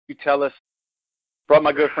tell us, brought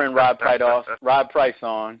my good friend Rod Price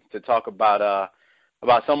on to talk about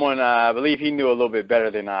someone I believe he knew a little bit better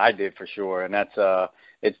than I did for sure, and that's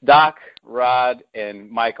it's Doc, Rod, and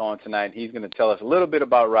Mike on tonight. He's going to tell us a little bit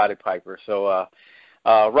about Roddy Piper. So,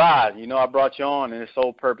 Rod, you know I brought you on, and his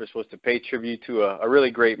sole purpose was to pay tribute to a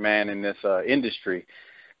really great man in this industry.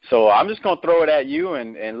 So I'm just going to throw it at you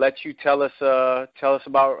and let you tell us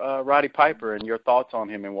about Roddy Piper and your thoughts on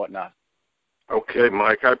him and whatnot. Okay,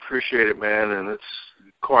 Mike, I appreciate it, man, and it's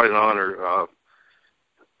quite an honor.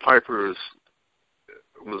 Piper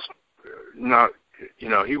was not, you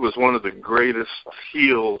know, he was one of the greatest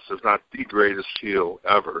heels, if not the greatest heel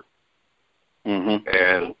ever. Mm-hmm.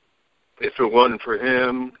 And if it wasn't for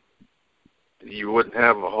him, you wouldn't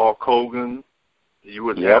have a Hulk Hogan. You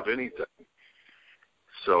wouldn't have anything.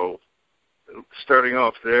 So, starting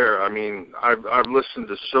off there, I mean, I've listened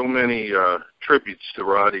to so many tributes to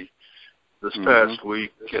Roddy this past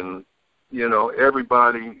week, and you know,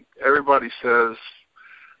 everybody says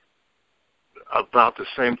about the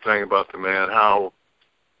same thing about the man, how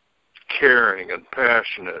caring and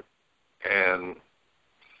passionate and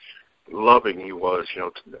loving he was, you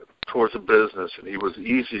know, towards the business, and he was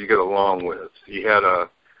easy to get along with. He had a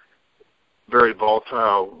very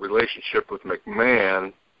volatile relationship with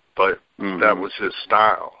McMahon, but that was his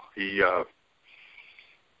style. He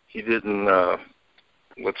didn't,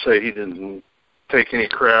 let's say he didn't take any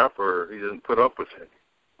crap, or he didn't put up with it.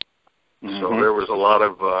 So there was a lot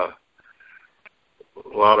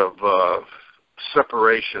of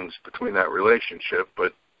separations between that relationship,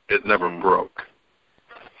 but it never broke.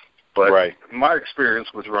 But my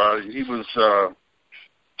experience with Roddy, he was,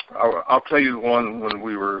 I'll tell you one when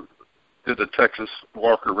we did the Texas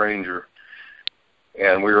Walker Ranger,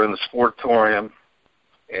 and we were in the Sportatorium,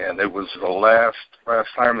 and it was the last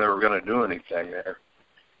time they were going to do anything there.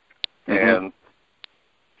 And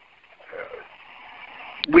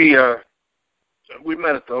we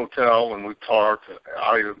met at the hotel and we talked.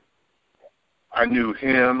 I knew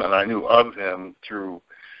him and I knew of him through,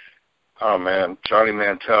 Johnny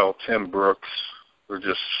Mantell, Tim Brooks. They're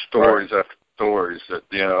just stories after stories that,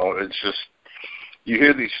 you know, it's just, you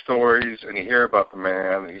hear these stories and you hear about the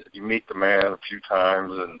man, you meet the man a few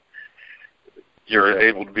times and you're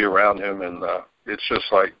able to be around him, and it's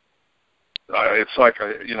just like,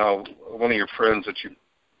 you know, one of your friends that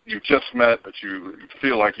you just met, but you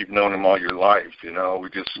feel like you've known him all your life, you know.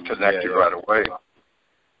 We just connected right away.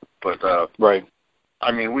 But,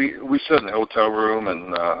 I mean, we sat in the hotel room,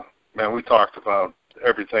 and, man, we talked about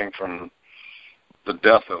everything from the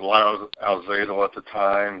death of Alzado at the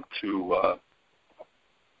time to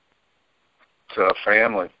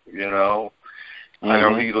family, you know. I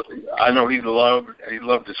know he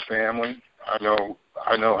loved his family. I know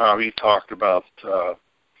how he talked about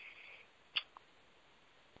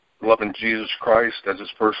loving Jesus Christ as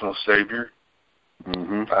his personal Savior.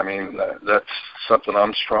 I mean, that's something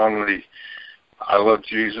I love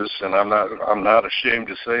Jesus, and I'm not ashamed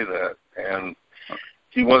to say that. And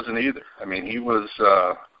he wasn't either. I mean, he was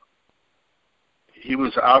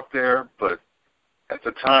out there, but at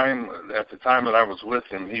the time that I was with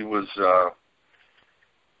him, he was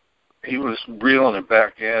reeling it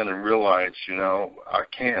back in and realized, you know, I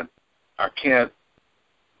can't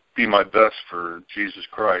be my best for Jesus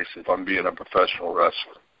Christ if I'm being a professional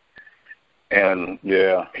wrestler. And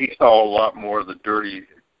he saw a lot more of the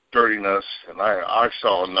dirtiness, and I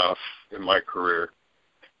saw enough in my career.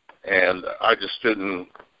 And I just didn't,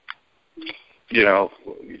 you know,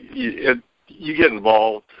 you get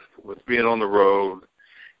involved with being on the road,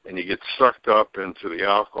 and you get sucked up into the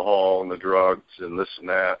alcohol and the drugs and this and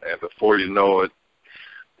that, and before you know it,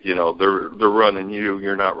 you know, they're running you,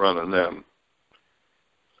 you're not running them.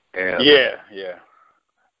 And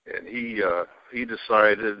and he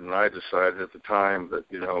decided, and I decided at the time that,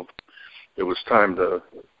 you know, it was time to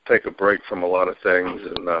take a break from a lot of things,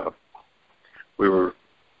 and we were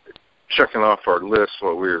checking off our list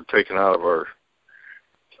what we were taking out of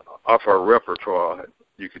our repertoire,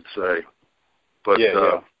 you could say. But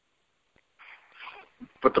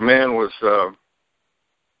but the man was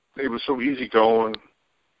he was so easygoing.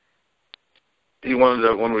 He wanted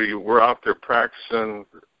to, when we were out there practicing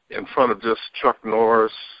in front of just Chuck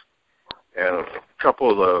Norris and a couple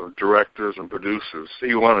of the directors and producers,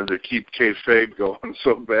 he wanted to keep kayfabe going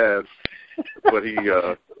so bad, but he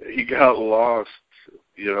got lost,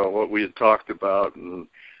 you know, what we had talked about, and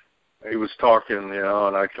he was talking, you know,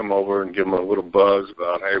 and I'd come over and give him a little buzz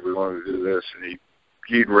about, hey, we want to do this, and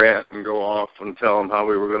he'd rant and go off and tell him how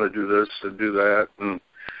we were going to do this and do that, and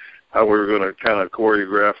how we were going to kind of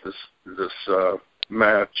choreograph this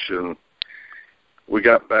match. And we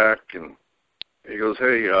got back, and He goes,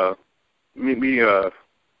 hey, meet me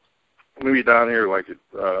down here like at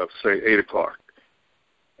say 8:00,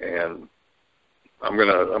 and I'm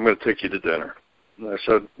gonna take you to dinner. And I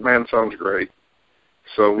said, man, sounds great.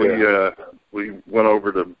 So we went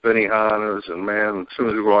over to Benihana's, and man, as soon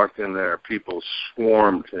as we walked in there, people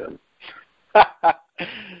swarmed him.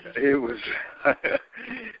 It was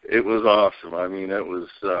it was awesome. I mean, it was.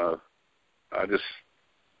 I just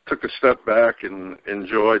took a step back and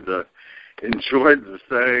enjoyed the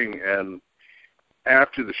thing. And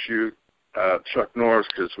after the shoot, Chuck Norris,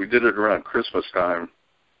 because we did it around Christmas time,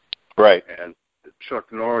 right? And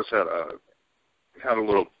Chuck Norris had a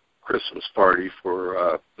little Christmas party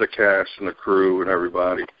for the cast and the crew and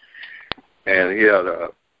everybody, and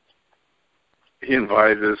he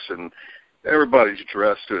invited us, and everybody's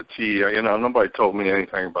dressed to a T. You know, nobody told me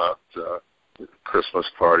anything about Christmas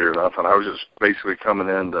party or nothing. I was just basically coming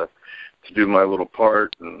in to do my little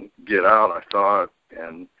part and get out, I thought.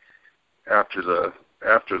 And after the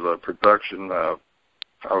production, I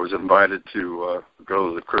was invited to go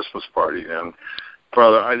to the Christmas party. And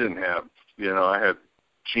brother, I didn't have, I had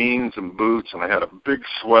jeans and boots, and I had a big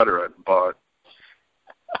sweater I bought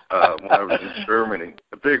when I was in Germany,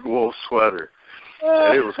 a big wool sweater,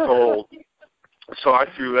 and it was cold. So I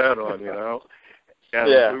threw that on,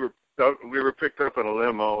 and we were picked up in a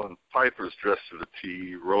limo, and Piper's dressed to the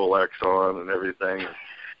T, Rolex on and everything.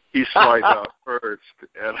 He slides out first,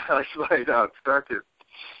 and I slide out second.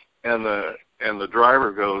 And the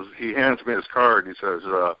driver goes, he hands me his card, and he says,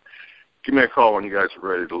 give me a call when you guys are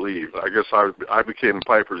ready to leave. I guess I became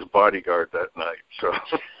Piper's bodyguard that night. So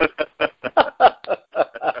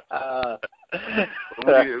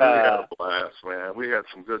we had a blast, man. We had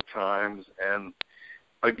some good times, and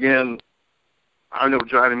again, I know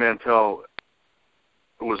Johnny Mantell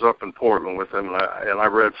was up in Portland with him, and I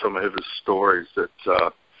read some of his stories that,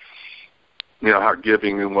 how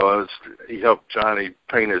giving he was. He helped Johnny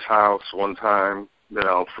paint his house one time,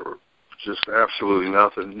 for just absolutely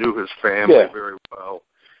nothing. Knew his family very well.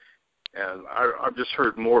 And I've just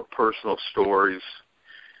heard more personal stories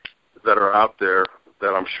that are out there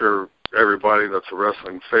that I'm sure everybody that's a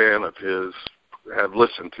wrestling fan of his have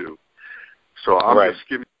listened to. So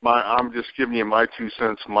I'm just giving you my 2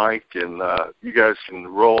 cents, Mike, and you guys can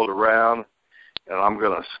roll it around, and I'm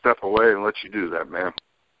gonna step away and let you do that, man.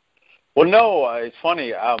 Well, no, it's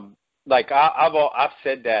funny. I've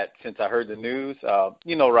said that since I heard the news.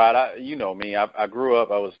 Rod, you know me. I grew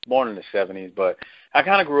up. I was born in the '70s, but I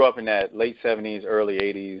kind of grew up in that late '70s, early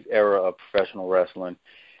 '80s era of professional wrestling.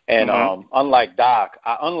 And unlike Doc,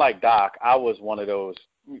 I was one of those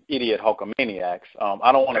idiot Hulkamaniacs.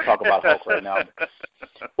 I don't want to talk about Hulk right now.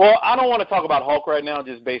 Well, I don't want to talk about Hulk right now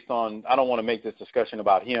just based on, I don't want to make this discussion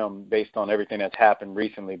about him based on everything that's happened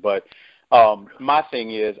recently. But my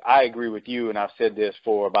thing is, I agree with you, and I've said this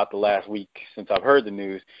for about the last week since I've heard the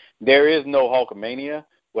news. There is no Hulkamania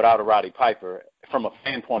without a Roddy Piper from a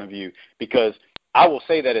fan point of view, because I will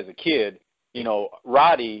say that as a kid,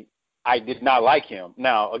 Roddy, I did not like him.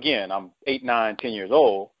 Now, again, I'm 8, 9, 10 years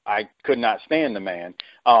old. I could not stand the man,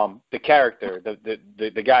 the character,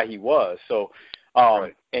 the guy he was. So,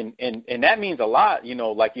 and that means a lot.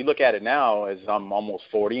 Like you look at it now, as I'm almost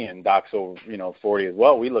 40 and Doc's over, 40 as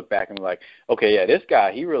well. We look back and we're like, okay, yeah, this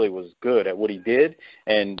guy, he really was good at what he did,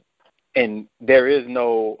 and there is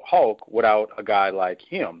no Hulk without a guy like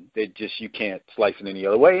him. You can't slice it any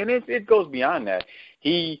other way, and it goes beyond that.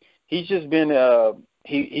 He's just been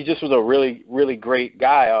He just was a really, really great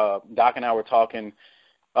guy. Doc and I were talking.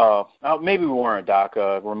 Maybe we weren't, Doc.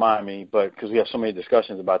 Remind me, but because we have so many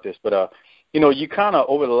discussions about this. But you kind of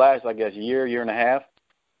over the last, I guess, year and a half,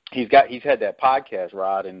 he's had that podcast,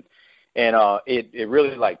 Rod, and it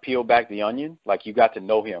really like peeled back the onion. Like you got to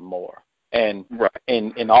know him more, and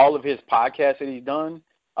all of his podcasts that he's done.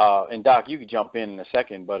 And Doc, you could jump in a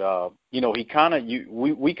second, but we kind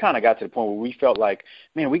of got to the point where we felt like,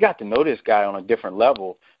 man, we got to know this guy on a different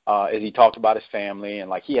level, as he talked about his family, and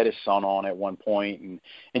like he had his son on at one point, and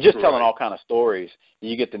just telling all kind of stories.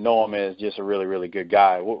 You get to know him as just a really, really good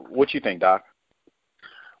guy. What you think, Doc?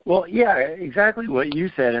 Well, yeah, exactly what you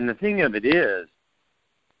said. And the thing of it is,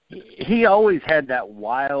 he always had that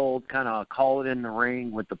wild kind of call it in the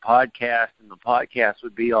ring with the podcast, and the podcast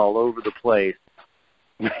would be all over the place.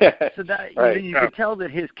 So that you could tell that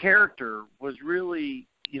his character was really,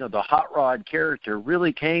 the hot rod character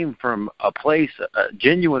really came from a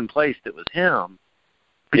genuine place that was him.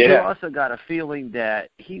 But you also got a feeling that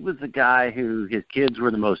he was the guy who his kids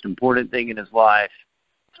were the most important thing in his life.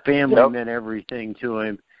 His family meant everything to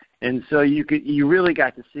him, and so you really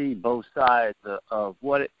got to see both sides of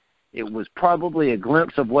what it was. Probably a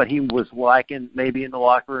glimpse of what he was like maybe in the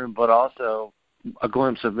locker room, but also a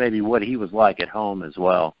glimpse of maybe what he was like at home as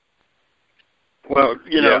well. Well,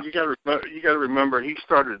 you know, you got to remember he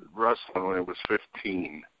started wrestling when he was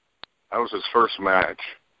 15. That was his first match,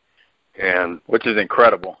 and which is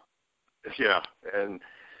incredible. Yeah, and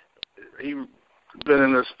he been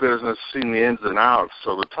in this business, seen the ins and outs.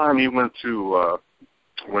 So the time he went to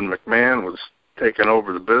when McMahon was taking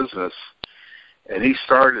over the business, and he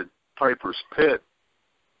started Piper's Pit,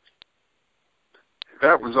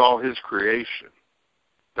 that was all his creation.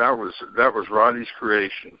 That was Roddy's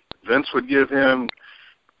creation. Vince would give him,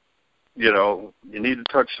 you know, you need to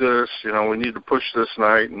touch this, you know, we need to push this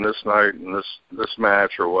night and this this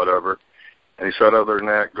match or whatever. And he said, other than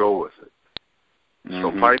that, go with it.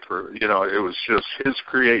 So Piper, you know, it was just his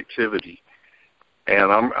creativity.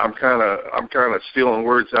 And I'm kind of stealing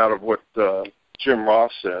words out of what Jim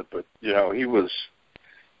Ross said, but you know, he was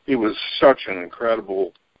such an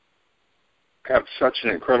incredible, had such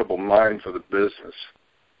an incredible mind for the business.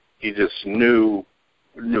 He just knew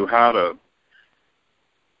how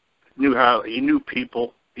he knew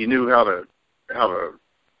people. He knew how to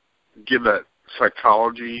give that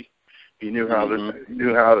psychology. He knew how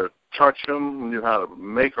to touch them, knew how to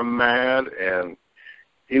make them mad, and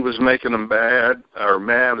he was making them mad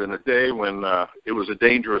in a day when it was a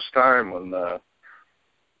dangerous time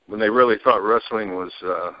when they really thought wrestling was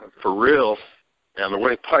for real. And the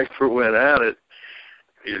way Piper went at it,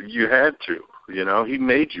 you had to. You know, he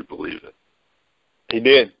made you believe it. He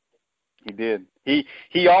did.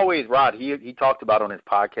 He always, Rod, he talked about on his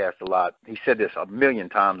podcast a lot. He said this a million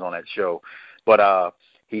times on that show, but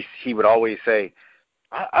he would always say,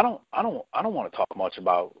 I don't want to talk much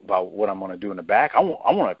about what I'm going to do in the back. I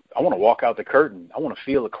want to walk out the curtain. I want to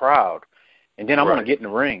feel the crowd, and then I want to get in the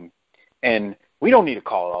ring. And we don't need to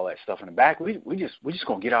call all that stuff in the back. We just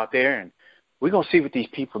going to get out there and we're going to see what these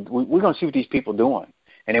people doing,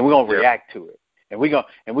 and then we're going to react to it. And we're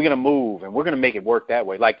gonna move, and we're gonna make it work that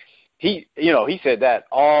way. Like he said that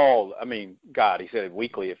he said it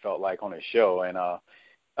weekly. It felt like on his show, and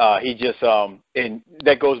he just and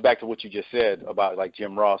that goes back to what you just said about like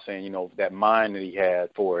Jim Ross saying, you know, that mind that he had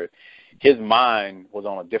for it. His mind was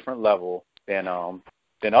on a different level than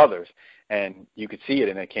others, and you could see it,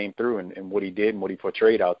 and it came through in what he did and what he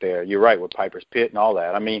portrayed out there. You're right with Piper's Pit and all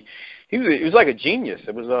that. I mean, he was like a genius.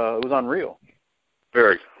 It was unreal.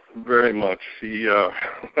 Very. Very much. He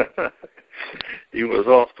he was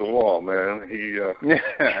off the wall, man.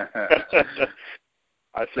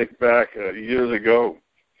 I think back years ago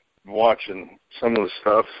watching some of the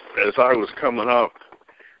stuff as I was coming up,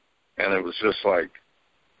 and it was just like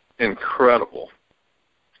incredible.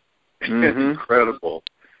 Incredible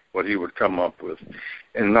what he would come up with.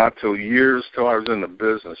 And not till I was in the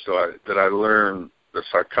business that I learned the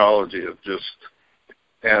psychology of just.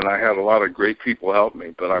 And I had a lot of great people help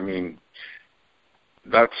me, but I mean,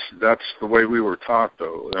 that's the way we were taught,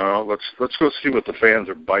 though. You know, let's go see what the fans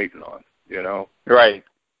are biting on. You know, right?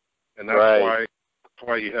 And that's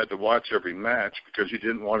why you had to watch every match, because you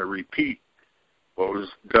didn't want to repeat what was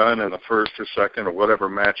done in the first or second or whatever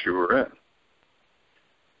match you were in.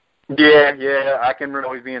 Yeah, I can remember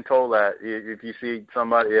always being told that if you see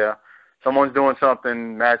somebody, someone's doing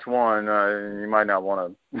something, match one, you might not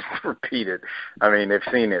want to repeat it. I mean, they've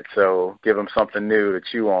seen it, so give them something new to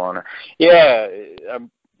chew on. Yeah.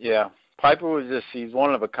 Piper was he's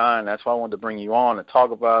one of a kind. That's why I wanted to bring you on and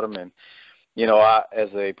talk about him. And, you know, as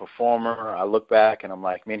a performer, I look back and I'm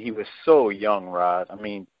like, man, he was so young, Rod. I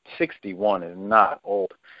mean, 61 is not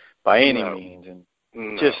old by any means.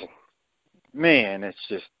 And just, man, it's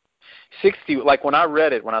just 60. Like when I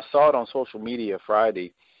read it, when I saw it on social media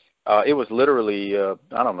Friday, it was literally,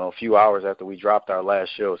 I don't know, a few hours after we dropped our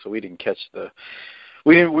last show, so we didn't catch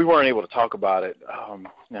we weren't able to talk about it. I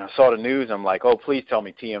saw the news. I'm like, oh, please tell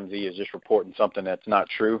me TMZ is just reporting something that's not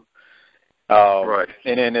true. Right.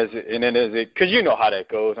 And then as it, because you know how that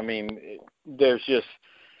goes. I mean, it's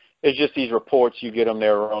just these reports. You get them,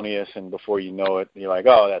 they're erroneous, and before you know it, you're like,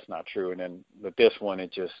 oh, that's not true. And then with this one,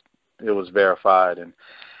 it was verified. And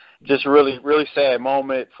just really, really sad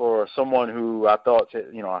moment for someone who I thought,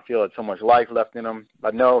 you know, I feel had so much life left in him.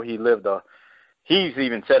 I know he's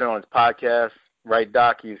even said it on his podcast, right,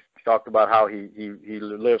 Doc? He's talked about how he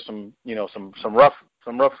lived some rough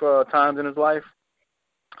times in his life.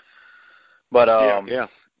 But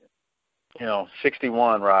you know,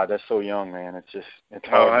 61, Rod, that's so young, man. It's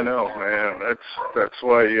hard. Oh, I know, man. That's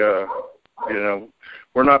why you know,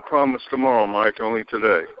 we're not promised tomorrow, Mike, only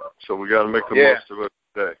today. So we got to make the most of it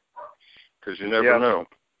today. Because you never know.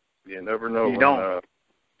 You never know when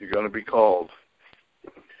you're going to be called.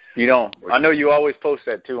 You don't. I know you always post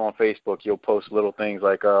that, too, on Facebook. You'll post little things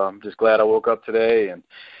like, I'm just glad I woke up today. And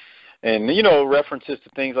references to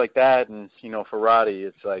things like that. And, for Roddy,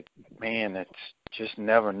 it's like, man, it's just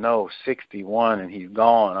never know. 61 and he's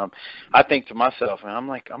gone. I think to myself, and I'm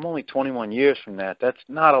like, I'm only 21 years from that. That's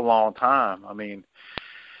not a long time. I mean,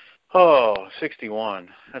 61.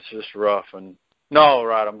 That's just rough. And no,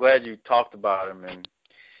 Rod, I'm glad you talked about him and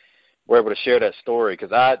were able to share that story, because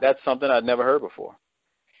that's something I'd never heard before.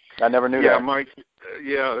 I never knew that. Yeah, Mike.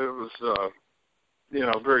 Yeah, it was,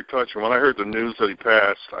 very touching. When I heard the news that he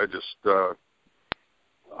passed,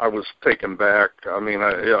 I was taken back. I mean,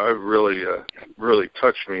 it really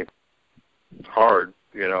touched me hard,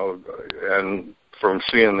 and from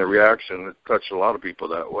seeing the reaction, it touched a lot of people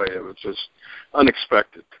that way. It was just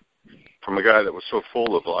unexpected from a guy that was so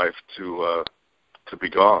full of life to be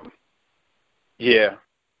gone. Yeah.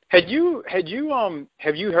 Have you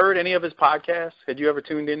heard any of his podcasts? Had you ever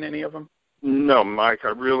tuned in to any of them? No, Mike. I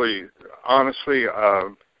really, honestly, I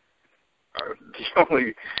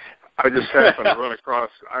just happened to run across.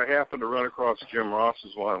 I happened to run across Jim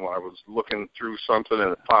Ross's one while I was looking through something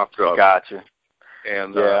and it popped up. Gotcha.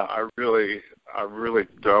 And yeah. I really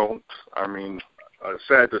don't. I mean,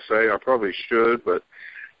 sad to say, I probably should, but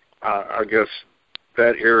I guess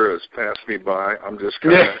that era has passed me by. I'm just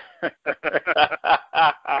kind of,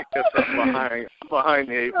 I guess I'm behind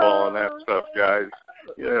the 8 ball on that stuff, guys.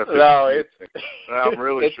 Yeah, I'm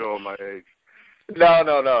really showing my age. No.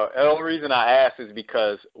 The only reason I ask is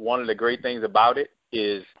because one of the great things about it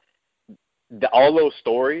is all those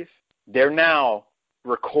stories, they're now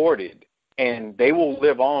recorded, and they will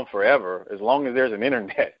live on forever as long as there's an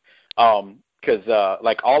internet. Because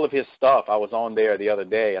like all of his stuff, I was on there the other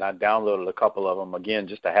day, and I downloaded a couple of them again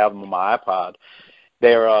just to have them on my iPod.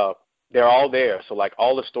 They're all there. So like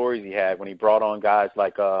all the stories he had when he brought on guys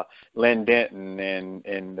like Len Denton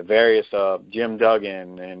and the various Jim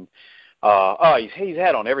Duggan and he's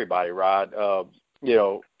had on everybody, Rod. All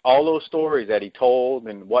those stories that he told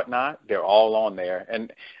and whatnot, they're all on there.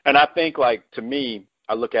 And I think, like, to me,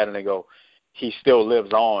 I look at it and I go, he still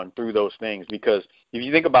lives on through those things, because if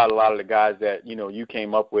you think about a lot of the guys that, you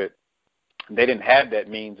came up with, they didn't have that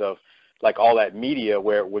means of, like, all that media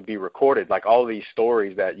where it would be recorded, like all these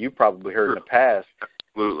stories that you probably heard in the past.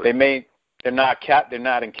 Absolutely. They're not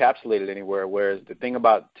encapsulated anywhere, whereas the thing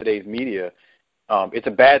about today's media, it's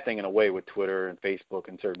a bad thing in a way with Twitter and Facebook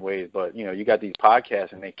in certain ways, but, you got these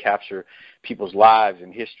podcasts and they capture people's lives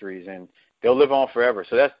and histories, and they'll live on forever.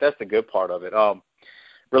 So that's the good part of it.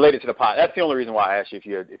 Related to the pod, that's the only reason why I asked you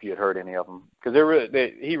if you had heard any of them, because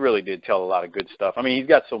he really did tell a lot of good stuff. I mean, he's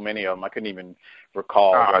got so many of them, I couldn't even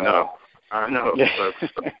recall. I know.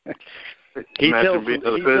 He tells been in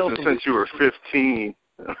the business since you were 15.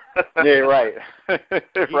 Yeah, right.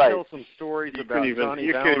 He tells some stories about Johnny Valentine.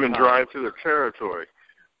 You can't even drive through the territory.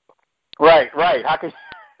 Right. How could?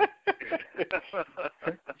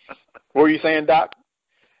 What were you saying, Doc?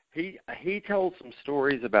 He told some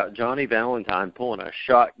stories about Johnny Valentine pulling a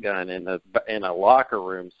shotgun in a locker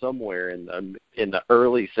room somewhere in the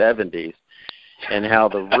early 70s, and how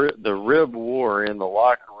the rib war in the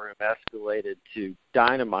locker room escalated to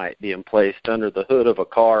dynamite being placed under the hood of a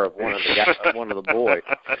car of one of the boys.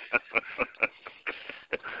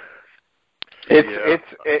 He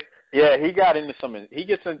got into some. He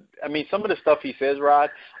gets in. I mean, some of the stuff he says, Rod.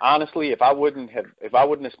 Honestly, if I wouldn't have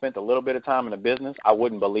spent a little bit of time in the business, I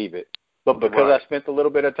wouldn't believe it. But because I spent a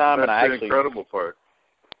little bit of time, that's and I actually. the incredible part.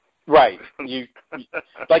 Right. You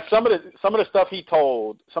like some of the stuff he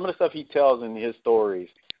told, some of the stuff he tells in his stories.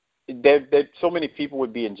 That so many people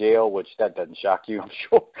would be in jail, which that doesn't shock you, I'm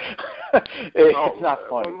sure. It's not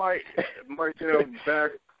funny. Well, Mike,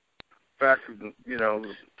 back,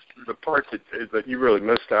 the part that you really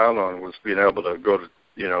missed out on was being able to go to,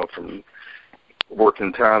 from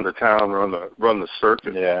working town to town, run the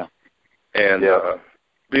circuit. Yeah. And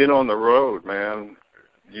being on the road, man,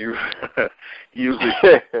 you usually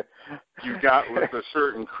you got with a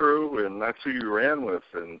certain crew, and that's who you ran with,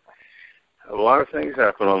 and a lot of things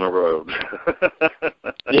happen on the road.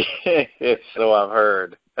 So I've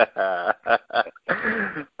heard. And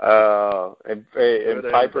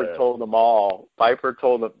Piper told them all. Piper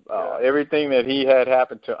told them everything that he had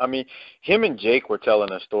happened to. I mean, him and Jake were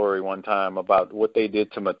telling a story one time about what they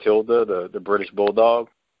did to Matilda, the British Bulldog.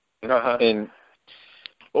 Uh-huh. And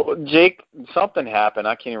Jake, something happened.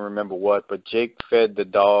 I can't even remember what, but Jake fed the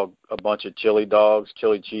dog a bunch of chili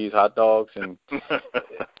cheese hot dogs, and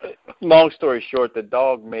long story short, the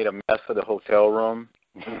dog made a mess of the hotel room.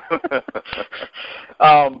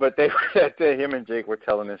 But him and Jake were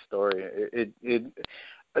telling this story.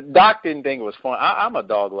 Doc didn't think it was funny. I'm a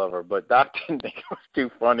dog lover, but Doc didn't think it was too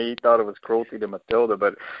funny. He thought it was cruelty to Matilda,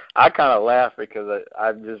 but I kind of laughed because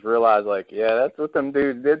I just realized, like, yeah, that's what them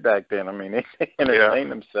dudes did back then. I mean, they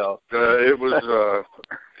entertained themselves. It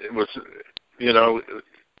was, you know,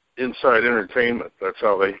 inside entertainment. That's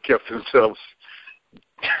how they kept themselves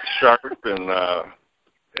sharp and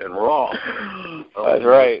raw. That's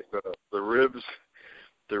right. The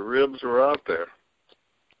ribs were out there.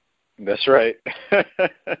 That's right.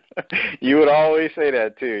 You would always say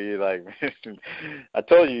that too. You're like, I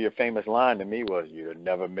told you your famous line to me was, "You'd have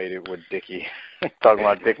never made it with Dickie." Talking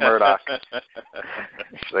about Dick Murdoch.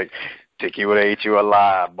 It's like, Dickie would have ate you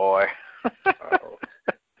alive, boy. Oh,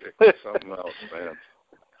 Dick, something else, man.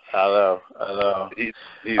 I know. He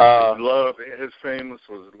loved, his famous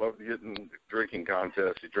was loved getting drinking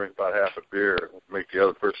contests. He'd drink about half a beer and make the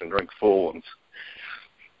other person drink full ones.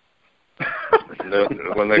 And then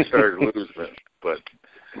when they started losing it, but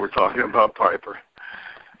we're talking about Piper.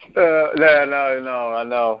 No, I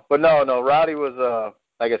know, but no. Roddy was,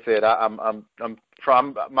 like I said, I'm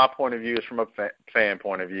from my point of view is from a fan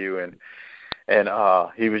point of view, and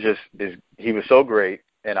he was he was so great,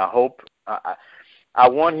 and I hope I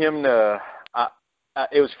want him to.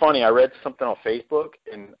 It was funny. I read something on Facebook,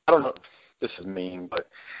 and I don't know if this is mean, but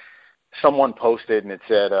someone posted and it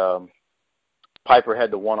said Piper had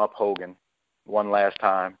to one-up Hogan one last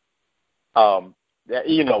time.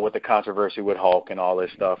 You know, with the controversy with Hulk and all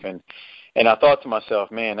this stuff, and I thought to myself,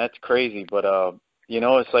 man, that's crazy. But you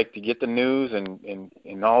know, it's like to get the news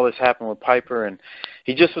and all this happened with Piper, and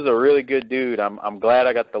he just was a really good dude. I'm glad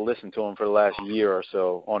I got to listen to him for the last year or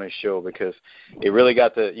so on his show, because it really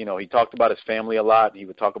got to, you know, he talked about his family a lot. He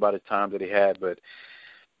would talk about his times that he had, but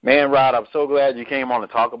man, Rod, I'm so glad you came on to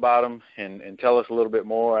talk about him and tell us a little bit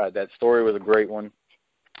more. That story was a great one.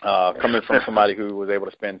 Coming from somebody who was able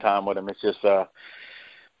to spend time with him, it's just,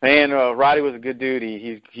 man, Roddy was a good dude.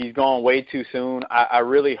 He's gone way too soon. I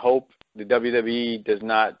really hope the WWE does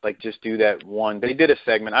not just do that one. They did a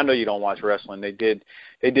segment. I know you don't watch wrestling. They did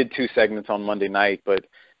 2 segments on Monday night, but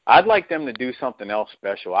I'd like them to do something else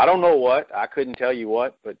special. I don't know what. I couldn't tell you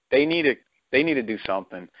what, but they need to do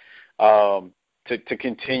something to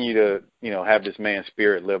continue to, you know, have this man's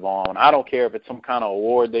spirit live on. I don't care if it's some kind of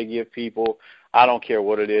award they give people. I don't care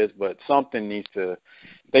what it is, but something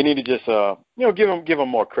they need to just, you know, give him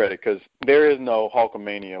more credit, because there is no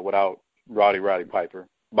Hulkamania without Roddy Piper.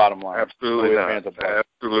 Bottom line. Absolutely not.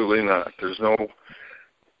 Absolutely not. There's no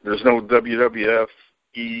WWF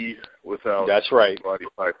without That's right. Roddy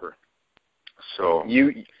Piper. So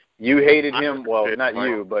you hated him. Well, not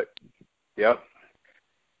you, but yep.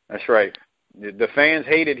 That's right. The fans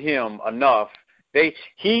hated him enough.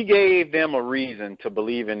 He gave them a reason to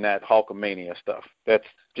believe in that Hulkamania stuff. That's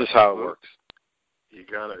just how it works. You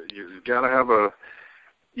gotta have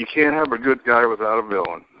you can't have a good guy without a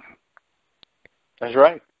villain. That's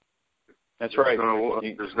right. That's right.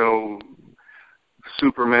 There's no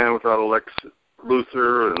Superman without a Lex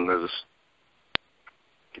Luthor, and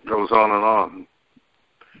it goes on and on.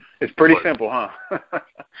 It's pretty simple, huh?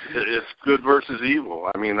 It's good versus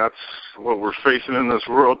evil. I mean, that's what we're facing in this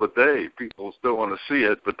world today. People still want to see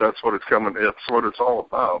it, but that's what it's what it's all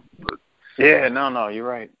about. But, yeah, no, you're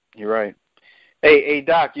right. Hey,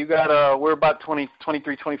 Doc, you got we're about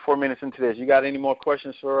 23, 24 minutes into this. You got any more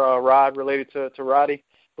questions for Rod related to Roddy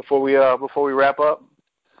before we wrap up?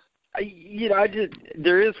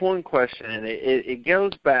 There is one question, and it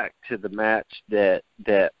goes back to the match that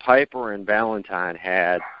Piper and Valentine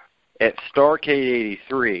had at Starrcade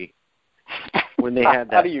 '83 when they had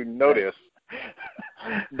that. How do you know this?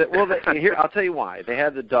 Here, I'll tell you why. They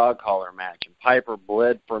had the dog collar match, and Piper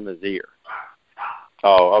bled from his ear.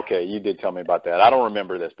 Oh, okay. You did tell me about that. I don't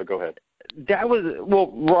remember this, but go ahead. That was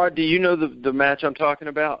Rod. Do you know the match I'm talking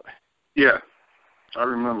about? Yeah, I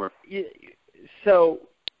remember. So,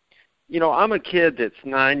 you know, I'm a kid that's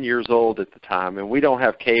 9 years old at the time, and we don't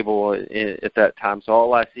have cable at that time, so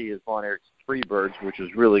all I see is Von Erich's Freebirds, which is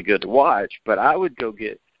really good to watch. But I would go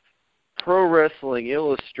get Pro Wrestling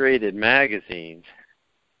Illustrated magazines,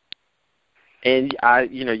 and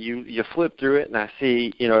you flip through it, and I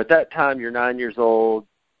see, you know, at that time you're 9 years old.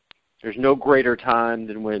 There's no greater time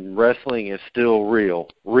than when wrestling is still real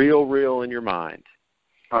in your mind.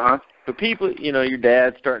 Uh-huh. So people, you know, your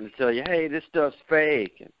dad's starting to tell you, hey, this stuff's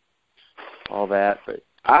fake and all that. But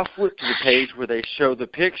I flipped to the page where they show the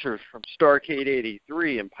pictures from Starrcade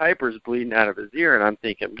 '83, and Piper's bleeding out of his ear, and I'm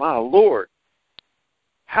thinking, my Lord,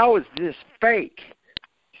 how is this fake?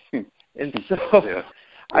 And so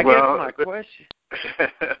I guess my question.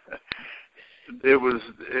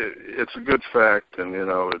 It's a good fact, and, you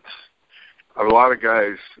know, a lot of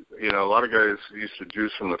guys used to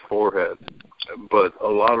juice from the forehead, but a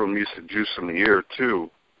lot of them used to juice from the ear too,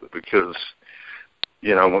 because,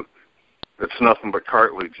 you know, it's nothing but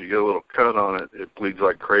cartilage. You get a little cut on it, it bleeds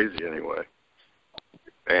like crazy anyway.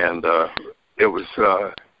 And it was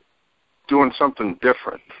doing something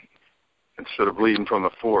different instead of bleeding from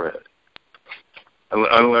the forehead.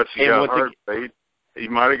 Unless you got hard weight, you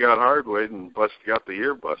might have got hard weight and got the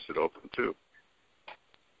ear busted open too.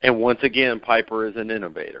 And once again, Piper is an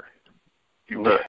innovator. You bet.